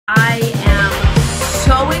I am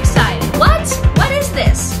so excited. What? What is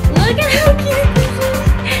this? Look at how cute this is.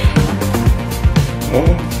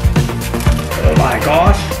 Oh my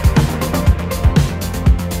gosh.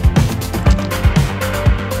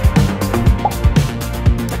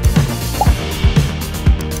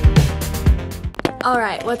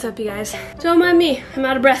 Alright, what's up you guys? Don't mind me, I'm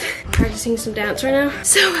out of breath. I'm practicing some dance right now.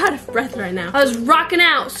 So out of breath right now. I was rocking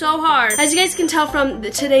out so hard. As you guys can tell from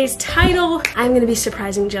today's title, I'm gonna be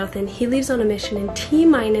surprising Jothan. He leaves on a mission in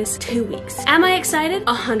T-minus 2 weeks. Am I excited?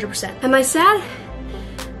 100%. Am I sad?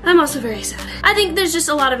 I'm also very sad. I think there's just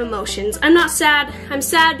a lot of emotions. I'm not sad. I'm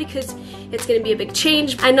sad because it's gonna be a big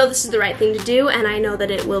change. I know this is the right thing to do, and I know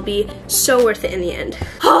that it will be so worth it in the end.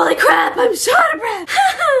 Holy crap, I'm so out of breath.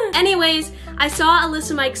 Anyways, I saw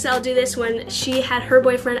Alyssa Mikesell do this when she had her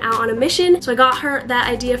boyfriend out on a mission, so I got her that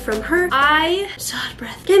idea from her. I'm so out of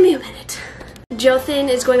breath. Give me a minute. Jothan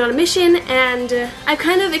is going on a mission, and I've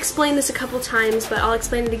kind of explained this a couple times, but I'll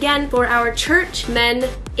explain it again. For our church, men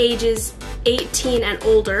ages 18 and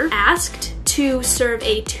older asked to serve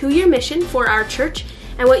a 2-year mission for our church.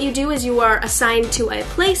 And what you do is you are assigned to a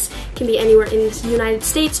place. It can be anywhere in the United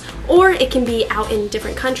States, or it can be out in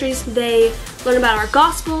different countries. They learn about our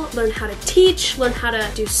gospel, learn how to teach, learn how to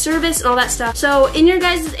do service and all that stuff. So in your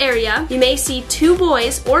guys' area, you may see 2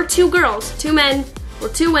 boys or 2 girls, 2 men or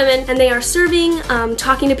 2 women, and they are serving,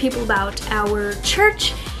 talking to people about our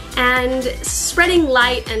church, and spreading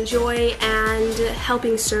light and joy and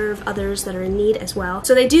helping serve others that are in need as well.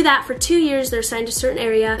 So they do that for 2 years. They're assigned to a certain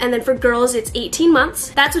area, and then for girls it's 18 months.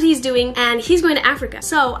 That's what he's doing, and he's going to Africa.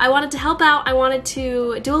 So I wanted to help out. I wanted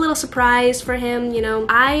to do a little surprise for him, you know.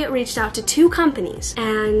 I reached out to 2 companies,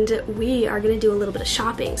 and we are gonna do a little bit of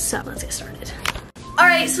shopping. So let's get started.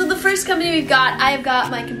 Alright, so the first company we've got, I've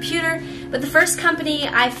got my computer, but the first company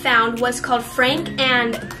I found was called Frank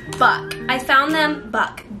and Buck. I found them,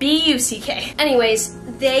 Buck, B-U-C-K. Anyways,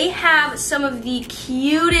 they have some of the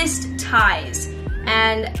cutest ties,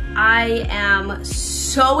 and I am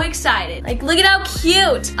so excited. Like, look at how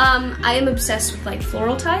cute. I am obsessed with like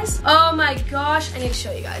floral ties. Oh my gosh, I need to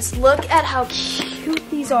show you guys. Look at how cute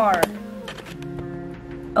these are.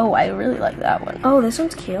 Oh, I really like that one. Oh, this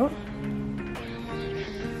one's cute.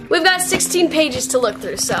 We've got 16 pages to look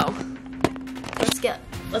through, so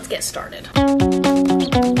let's get started.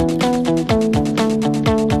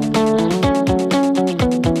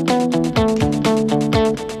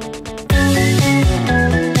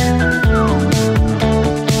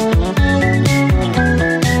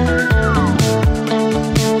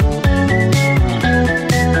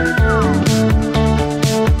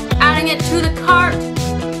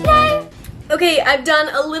 Okay, I've done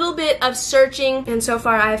a little bit of searching, and so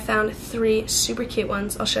far I've found 3 super cute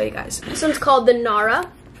ones. I'll show you guys. This one's called the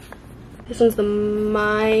Nara. This one's the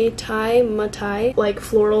Matai, like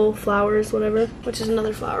floral flowers, whatever, which is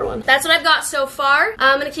another flower one. That's what I've got so far.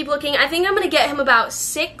 I'm gonna keep looking. I think I'm gonna get him about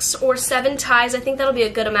 6 or 7 ties. I think that'll be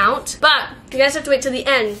a good amount, but you guys have to wait till the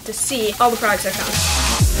end to see all the products I found.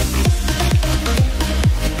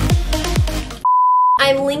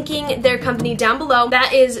 I'm linking their company down below.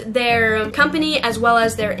 That is their company as well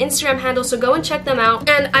as their Instagram handle, so go and check them out.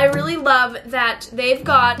 And I really love that they've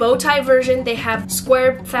got bow tie version. They have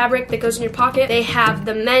square fabric that goes in your pocket. They have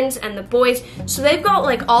the men's and the boys. So they've got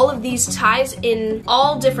like all of these ties in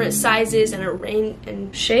all different sizes and a range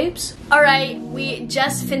and shapes. All right, we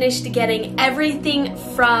just finished getting everything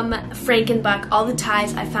from Frank and Buck. All the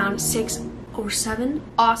ties. I found 6 or 7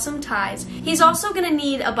 awesome ties. He's also gonna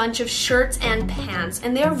need a bunch of shirts and pants,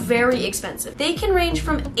 and they're very expensive. They can range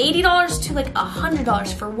from $80 to like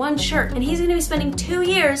 $100 for one shirt, and he's gonna be spending 2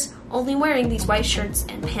 years only wearing these white shirts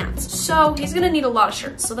and pants. So he's gonna need a lot of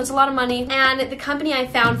shirts, so that's a lot of money. And the company I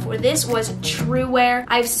found for this was Truewear.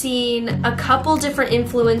 I've seen a couple different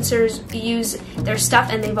influencers use their stuff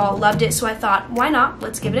and they've all loved it, so I thought, why not?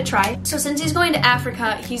 Let's give it a try. So since he's going to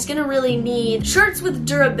Africa, he's gonna really need shirts with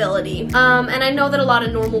durability. And I know that a lot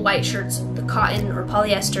of normal white shirts, the cotton or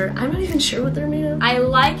polyester, I'm not even sure what they're made of. I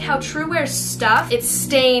like how Truewear's stuff, it's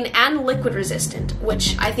stain and liquid resistant,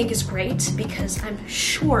 which I think is great because I'm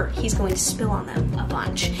sure he's going to spill on them a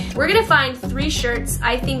bunch. We're gonna find 3 shirts.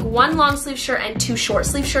 I think 1 long sleeve shirt and 2 short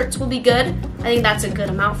sleeve shirts will be good. I think that's a good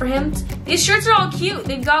amount for him. These shirts are all cute.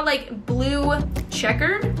 They've got like blue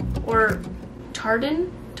checkered or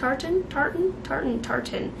tartan.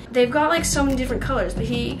 They've got like so many different colors, but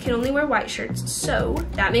he can only wear white shirts, so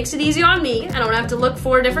that makes it easy on me. I don't have to look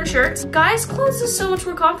for different shirts. Guys' clothes is so much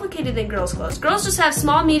more complicated than girls' clothes. Girls just have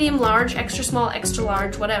small, medium, large, extra small, extra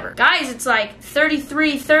large, whatever. Guys, it's like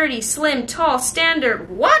 33, 30, slim, tall, standard.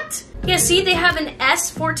 What? Yeah, see, they have an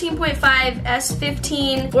S 14.5, S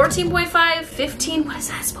 15, 14.5, 15. What is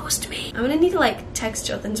that supposed to be? I'm gonna need to like text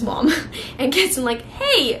Jothan's mom and get some like,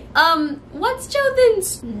 hey, what's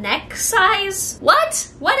Jothan's neck size?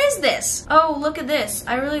 What? What is this? Oh, look at this.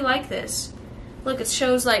 I really like this. Look, it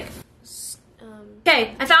shows like,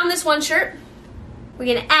 okay, I found this one shirt.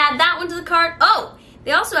 We're gonna add that one to the cart. Oh,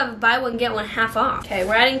 they also have a buy one, get one half off. Okay,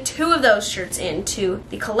 we're adding 2 of those shirts into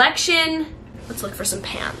the collection. Let's look for some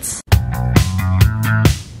pants.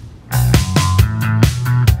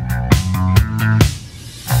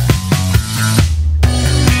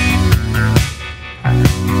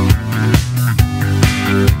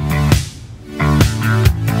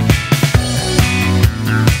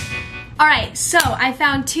 Alright, so I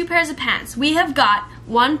found 2 pairs of pants. We have got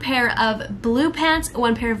 1 pair of blue pants and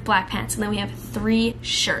 1 pair of black pants, and then we have 3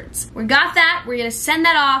 shirts. We got that, we're gonna send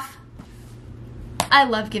that off. I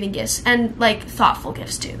love giving gifts, and like thoughtful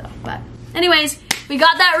gifts too though, but anyways, we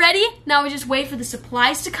got that ready. Now we just wait for the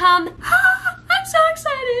supplies to come. I'm so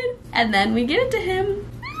excited. And then we give it to him.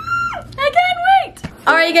 I can't wait.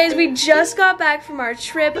 All right, guys, we just got back from our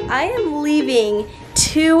trip. I am leaving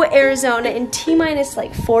to Arizona in T-minus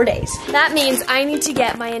like 4 days. That means I need to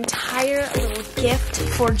get my entire little gift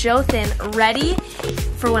for Jothan ready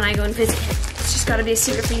for when I go and visit him. It's just gotta be a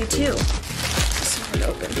secret for you too. It's so hard to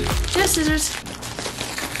open. Just scissors.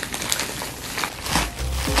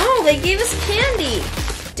 Oh, they gave us candy.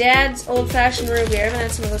 Dad's old-fashioned ruby. I haven't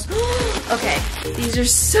had some of those. Okay, these are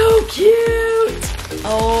so cute.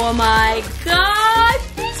 Oh my gosh,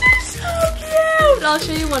 these are so cute. I'll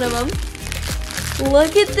show you one of them.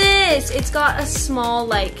 Look at this. It's got a small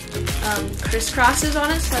like crisscrosses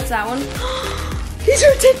on it, so that's that one. These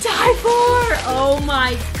are to die for. Oh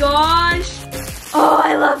my gosh. Oh,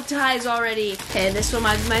 I love ties already. Okay, this one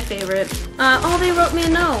might be my favorite. Oh, they wrote me a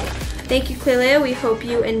note. Thank you, Klailea. We hope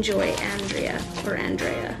you enjoy, Andrea.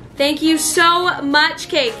 Thank you so much,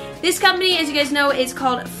 Kate. This company, as you guys know, is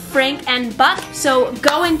called Frank and Buck. So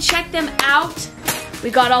go and check them out. We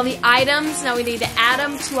got all the items. Now we need to add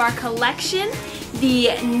them to our collection.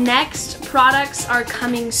 The next products are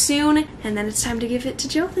coming soon, and then it's time to give it to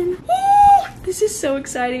Jothan. This is so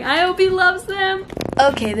exciting. I hope he loves them.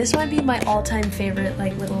 Okay, this might be my all-time favorite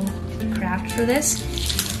like little craft for this.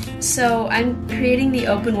 So I'm creating the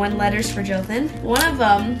open one letters for Jothan. One of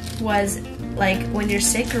them was like when you're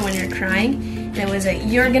sick or when you're crying, and it was a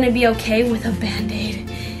you're gonna be okay with a band-aid,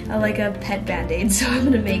 like a pet band-aid. So I'm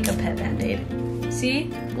gonna make a pet band-aid.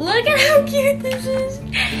 See? Look at how cute this is.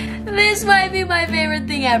 This might be my favorite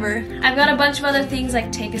thing ever. I've got a bunch of other things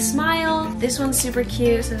like take a smile. This one's super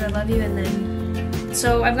cute, says I love you, and then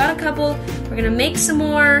so I've got a couple. We're gonna make some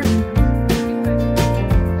more.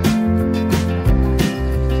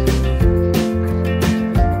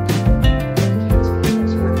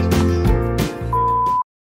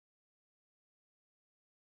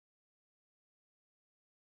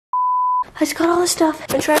 I just got all this stuff. I've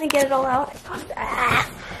been trying to get it all out. I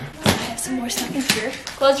have some more stuff in here.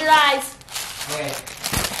 Close your eyes. Okay.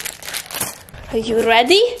 Are you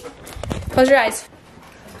ready? Close your eyes.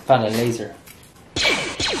 Found a laser.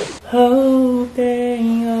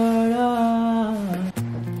 Hoping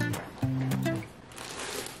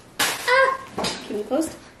Can you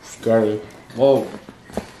close? Scary. Whoa.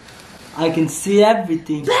 I can see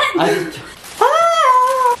everything.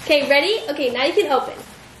 Okay, ready? Okay, now you can open.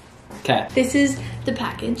 Okay. This is the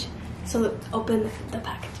package. So open the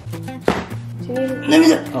package. Do you need Let me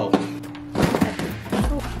see. Oh.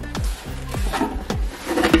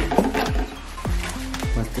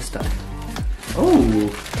 What's this stuff? Oh.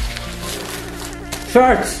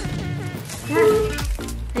 Shirts.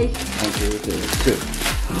 Hey. Okay.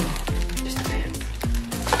 Just a pants.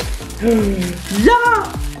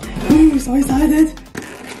 Yeah! Ooh, so excited.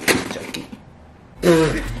 Joking.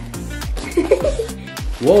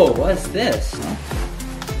 Whoa, what's this?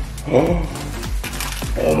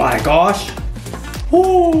 Oh my gosh!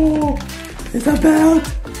 Oh, it's a belt!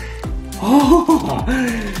 Oh,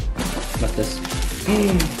 what's this?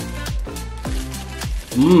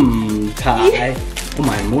 Tie. Oh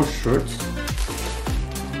my, more shirts.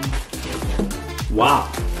 Wow,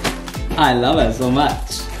 I love it so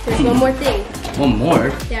much. There's one more thing. One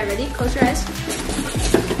more? Yeah, ready? Close your eyes.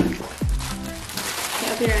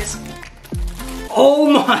 Okay, open your eyes.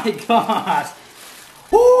 Oh my gosh!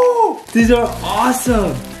 Oh, these are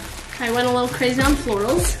awesome! I went a little crazy on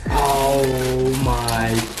florals. Oh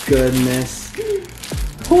my goodness!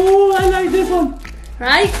 Oh, I like this one.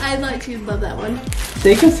 Right? I like to love that one.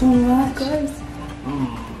 Thank you so much. Of course.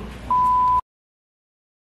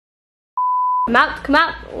 Come out, come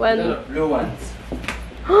out. When The blue ones.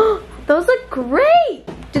 those look great.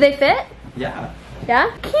 Do they fit? Yeah.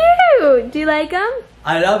 Yeah? Cute! Do you like them?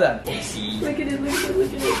 I love them. Look at it, look at it,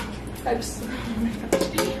 look at it. I'm just,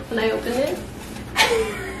 when I open it.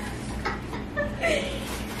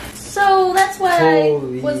 So that's what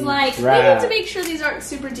Holy I was like. crap. We need to make sure these aren't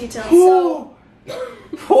super detailed. So,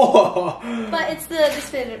 Whoa. but it's this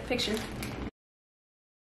picture.